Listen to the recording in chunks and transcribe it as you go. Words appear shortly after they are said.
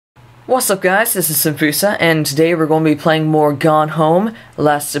What's up guys, this is Simfusa, and today we're going to be playing more Gone Home.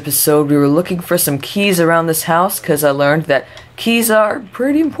 Last episode we were looking for some keys around this house, because I learned that keys are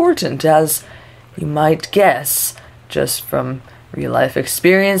pretty important, as you might guess, just from real life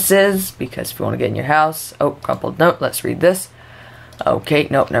experiences, because if you want to get in your house... Oh, crumpled note, let's read this. Okay,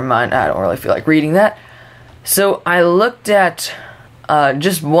 nope, never mind, I don't really feel like reading that. So I looked at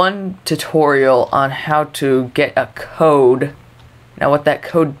just one tutorial on how to get a code. Now what that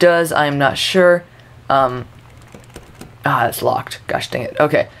code does, I'm not sure. It's locked. Gosh dang it.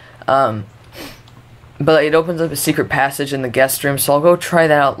 Okay. But it opens up a secret passage in the guest room, so I'll go try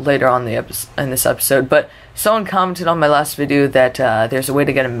that out later on in this episode. But someone commented on my last video that there's a way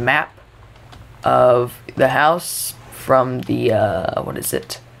to get a map of the house from the, what is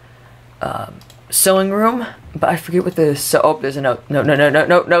it? Sewing room? But I forget what the, oh, there's a note.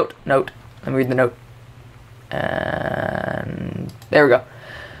 Note. Let me read the note. And there we go.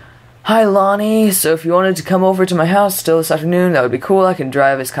 Hi Lonnie, so if you wanted to come over to my house still this afternoon, that would be cool. I can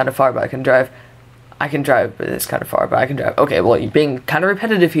drive, it's kind of far, but I can drive, but it's kind of far, but I can drive. Okay, well, you're being kind of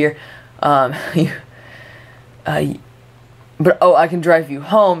repetitive here. But oh, I can drive you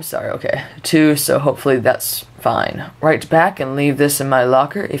home, sorry, okay, too, so hopefully that's fine. Write back and leave this in my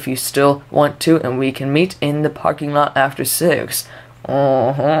locker if you still want to, and we can meet in the parking lot after 6.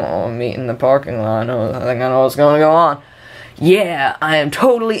 Meet in the parking lot. I think I know what's gonna go on. Yeah, I am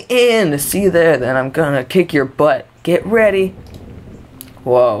totally in. See you there, then I'm gonna kick your butt. Get ready.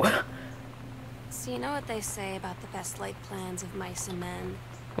 Whoa. So you know what they say about the best laid plans of mice and men?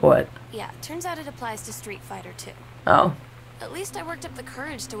 What? Yeah, turns out it applies to Street Fighter too. Oh. At least I worked up the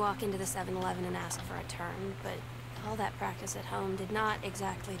courage to walk into the 7-Eleven and ask for a turn, but all that practice at home did not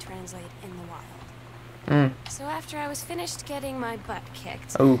exactly translate in the wild. So after I was finished getting my butt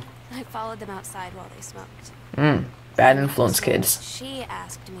kicked, I followed them outside while they smoked. Bad influence, kids. She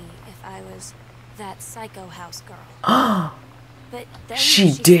asked me if I was that psycho house girl. But then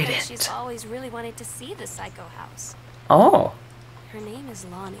she did said it. She's always really wanted to see the psycho house. Oh. Her name is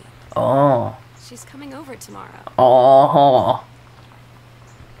Lonnie. Oh. She's coming over tomorrow. Oh.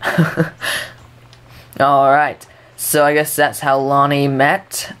 Alright. So I guess that's how Lonnie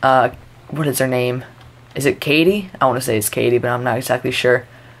met. What is her name? Is it Katie? I want to say it's Katie, but I'm not exactly sure.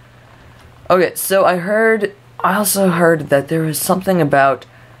 Okay, so I also heard that there was something about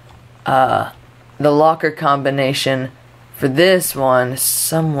the locker combination for this one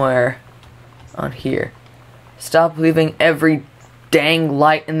somewhere on here. Stop leaving every dang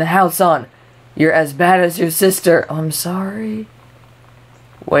light in the house on. You're as bad as your sister. Oh, I'm sorry.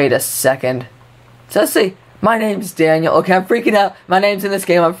 Wait a second. Ceci, my name's Daniel. Okay, I'm freaking out. My name's in this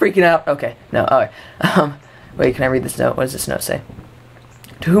game. I'm freaking out. Okay, no, alright. Wait, can I read this note? What does this note say?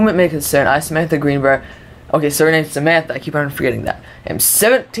 To whom it may concern, I, Samantha Greenbrier. Okay, so her name's Samantha. I keep on forgetting that. I am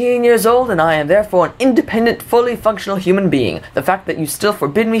 17 years old, and I am therefore an independent, fully functional human being. The fact that you still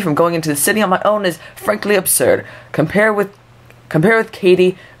forbid me from going into the city on my own is frankly absurd. Compare with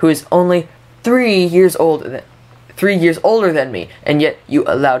Katie, who is only 3 years older than me, and yet you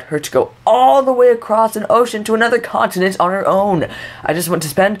allowed her to go all the way across an ocean to another continent on her own. I just want to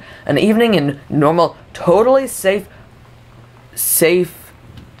spend an evening in normal, totally safe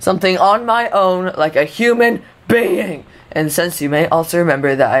something on my own like a human being. And since you may also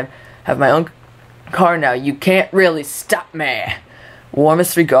remember that I have my own car now, you can't really stop me.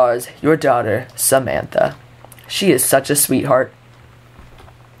 Warmest regards, your daughter, Samantha. She is such a sweetheart.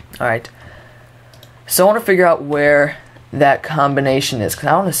 Alright. So I want to figure out where that combination is, because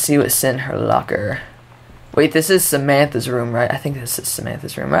I want to see what's in her locker. Wait, this is Samantha's room, right? I think this is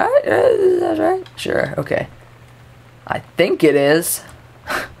Samantha's room, right? Is that right? Sure, okay. I think it is.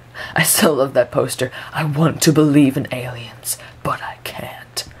 I still love that poster. I want to believe in aliens, but I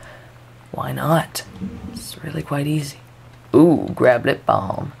can't. Why not? It's really quite easy. Ooh, grab lip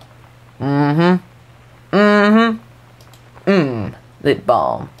balm. Lip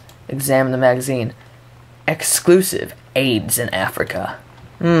balm. Examine the magazine. Exclusive AIDS in Africa.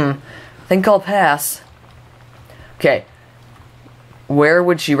 Think I'll pass. Okay. Where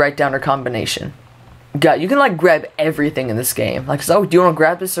would she write down her combination? God, you can like grab everything in this game. Like, so, do you want to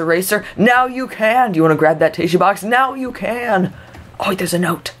grab this eraser? Now you can! Do you want to grab that tissue box? Now you can! Oh, wait, there's a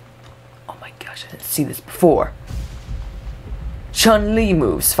note. Oh my gosh, I didn't see this before. Chun-Li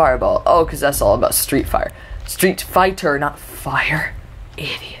moves, fireball. Oh, because that's all about Street Fighter. Street Fighter, not fire.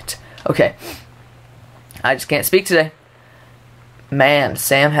 Idiot. Okay. I just can't speak today. Man,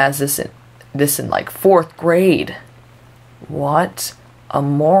 Sam has this in like 4th grade. What a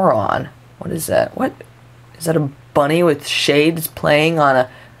moron. What is that? What? Is that a bunny with shades playing on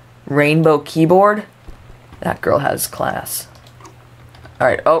a rainbow keyboard? That girl has class.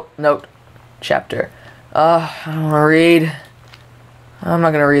 Alright, oh, note. Chapter. I don't want to read. I'm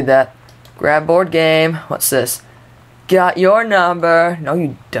not gonna read that. Grab board game. What's this? Got your number. No,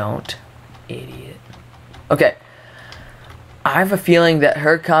 you don't. Idiot. Okay. I have a feeling that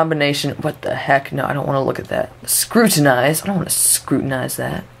her combination... What the heck? No, I don't want to look at that. Scrutinize. I don't want to scrutinize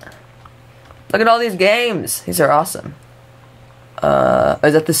that. Look at all these games. These are awesome.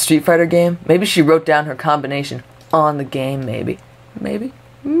 Is that the Street Fighter game? Maybe she wrote down her combination on the game, maybe. Maybe?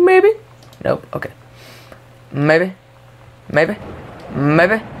 Maybe? Nope. Okay. Maybe? Maybe?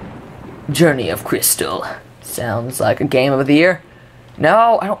 Maybe? Journey of Crystal. Sounds like a game of the year.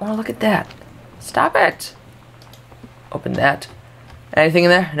 No, I don't want to look at that. Stop it. Open that. Anything in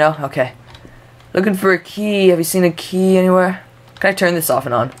there? No? Okay. Looking for a key. Have you seen a key anywhere? Can I turn this off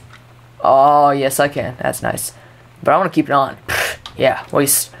and on? Oh, yes I can. That's nice. But I want to keep it on. Yeah,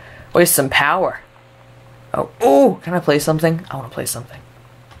 waste some power. Oh, ooh, can I play something? I want to play something.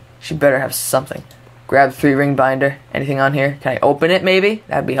 She better have something. Grab 3-ring binder. Anything on here? Can I open it, maybe?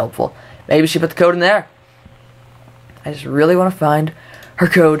 That'd be helpful. Maybe she put the code in there. I just really want to find her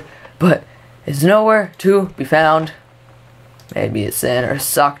code, but it's nowhere to be found. Maybe it's in her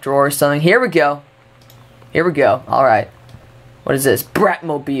sock drawer or something. Here we go. Here we go. Alright. What is this?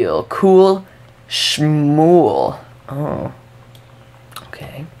 Bratmobile. Cool schmool. Oh.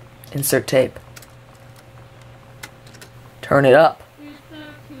 Okay. Insert tape. Turn it up.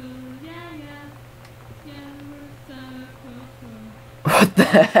 What the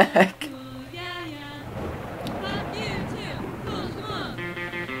heck?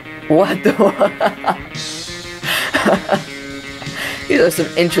 What the? These are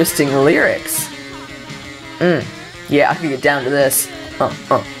some interesting lyrics. Yeah, I could get down to this.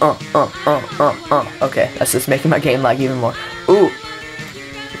 Okay, that's just making my game lag even more. Ooh.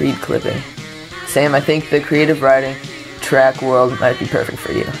 Read clipping. Sam, I think the creative writing track world might be perfect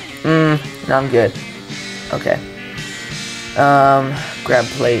for you. No, I'm good. Okay. Grab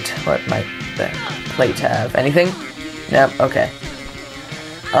plate. What might that plate have? Anything? Nope, okay.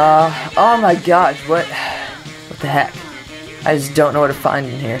 Oh my gosh, what the heck? I just don't know what to find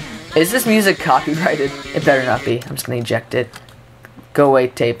in here. Is this music copyrighted? It better not be. I'm just gonna eject it. Go away,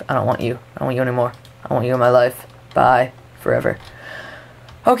 tape. I don't want you. I don't want you anymore. I want you in my life. Bye. Forever.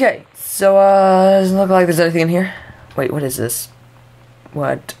 Okay, so, doesn't look like there's anything in here. Wait, what is this?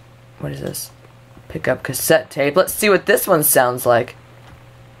 What is this? Pick up cassette tape. Let's see what this one sounds like.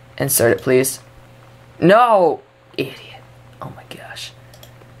 Insert it, please. No! Idiot. Oh my gosh.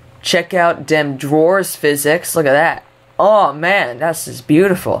 Check out dem drawers physics. Look at that. Oh man, that's just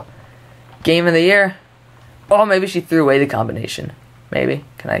beautiful. Game of the year. Oh, maybe she threw away the combination. Maybe.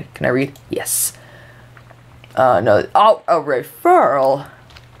 Can I read? Yes. No. Oh, a referral.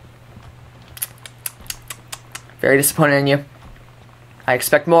 Very disappointed in you. I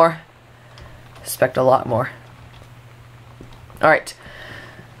expect more. Expect a lot more. Alright.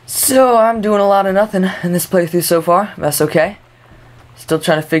 So, I'm doing a lot of nothing in this playthrough so far. That's okay. Still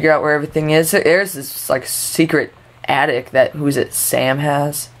trying to figure out where everything is. There's this, like, secret attic that, who is it, Sam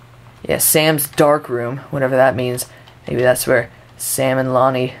has? Yeah, Sam's dark room, whatever that means. Maybe that's where Sam and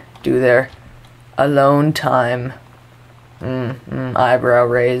Lonnie do their alone time. Eyebrow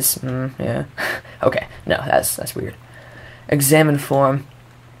raise. Yeah. Okay, no, that's weird. Examine form.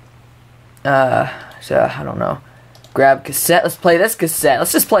 So, I don't know. Grab cassette. Let's play this cassette.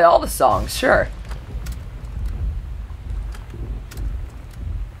 Let's just play all the songs, sure.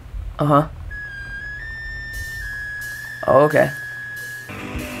 Uh-huh. Oh, okay.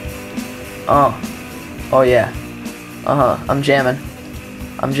 Oh yeah. Uh-huh. I'm jamming.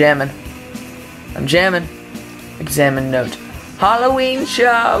 Examine note. Halloween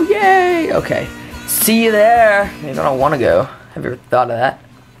show! Yay! Okay. See you there. Maybe I don't want to go. Have you ever thought of that?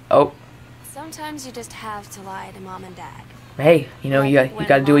 Oh. Sometimes you just have to lie to Mom and Dad. Hey, you know, you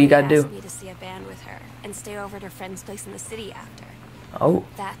gotta do what you gotta do. Me to see a band with her and stay over at her friend's place in the city after. Oh.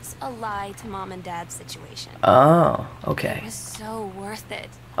 That's a lie to Mom and Dad's situation. Oh, okay. It was so worth it.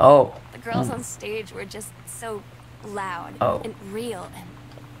 Oh. The girls on stage were just so loud and real and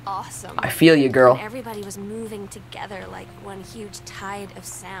awesome. I feel you, girl. And everybody was moving together like one huge tide of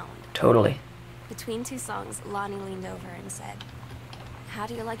sound. Totally. Between two songs, Lonnie leaned over and said, "How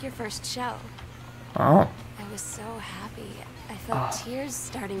do you like your first show?" Oh. I was so happy. I felt tears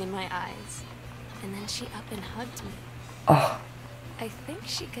starting in my eyes. And then she up and hugged me. Oh. I think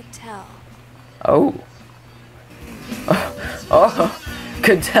she could tell. Oh. Oh.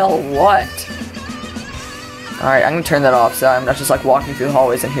 Could tell what? Alright, I'm gonna turn that off so I'm not just like walking through the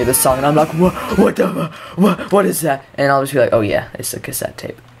hallways and hear this song and I'm like, what is that? And I'll just be like, oh yeah, it's a cassette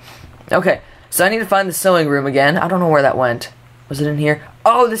tape. Okay, so I need to find the sewing room again. I don't know where that went. Was it in here?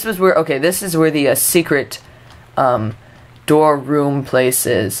 Oh, this was where, okay, this is where the secret door room place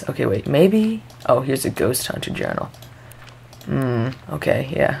is. Okay, wait, maybe? Oh, here's a ghost hunter journal.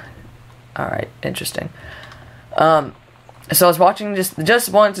 Okay, yeah. Alright, interesting. So I was watching just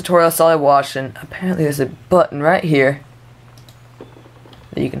one tutorial, that's all I watched, and apparently there's a button right here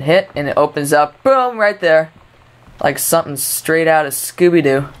that you can hit, and it opens up, boom, right there. Like something straight out of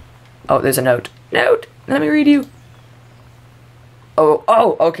Scooby-Doo. Oh, there's a note. Note! Let me read you.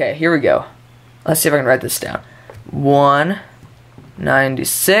 Oh, okay, here we go. Let's see if I can write this down.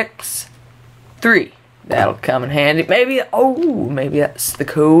 196 3. That'll come in handy. Maybe that's the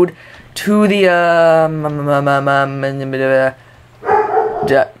code to the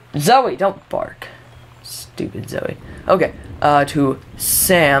Zoe, don't bark. Stupid Zoe. Okay, to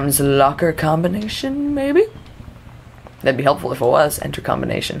Sam's locker combination, maybe? That'd be helpful if it was. Enter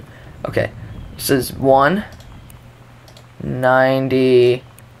combination. Okay, this is 190.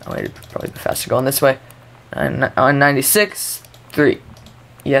 Oh wait, it'd probably be faster going this way. 96 3.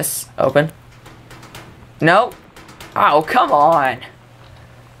 Yes, open. No. Oh, come on.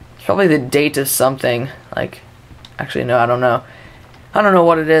 It's probably the date of something. Like, actually, no, I don't know. I don't know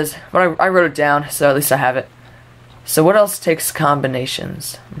what it is, but I wrote it down, so at least I have it. So what else takes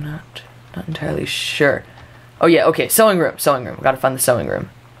combinations? I'm not entirely sure. Oh yeah, okay, sewing room. Gotta find the sewing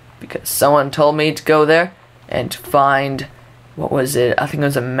room. Because someone told me to go there and to find, what was it? I think it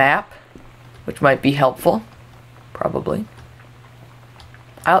was a map, which might be helpful. Probably.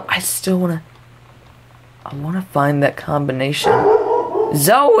 I still wanna find that combination.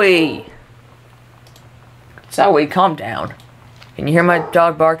 Zoe! Zoe, calm down. Can you hear my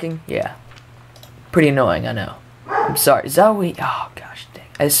dog barking? Yeah. Pretty annoying, I know. I'm sorry. Zoe, oh gosh dang.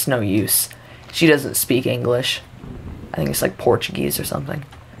 It's no use. She doesn't speak English. I think it's like Portuguese or something.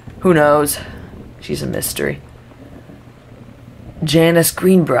 Who knows? She's a mystery. Janice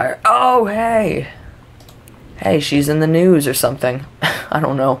Greenbrier. Oh, hey! Hey, she's in the news or something. I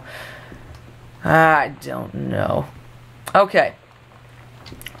don't know. I don't know. Okay.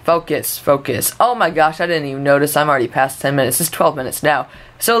 Focus. Oh my gosh, I didn't even notice. I'm already past 10 minutes. It's 12 minutes now.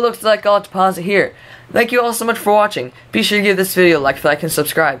 So it looks like I'll have to pause it here. Thank you all so much for watching. Be sure to give this video a like, and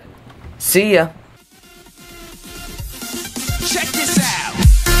subscribe. See ya.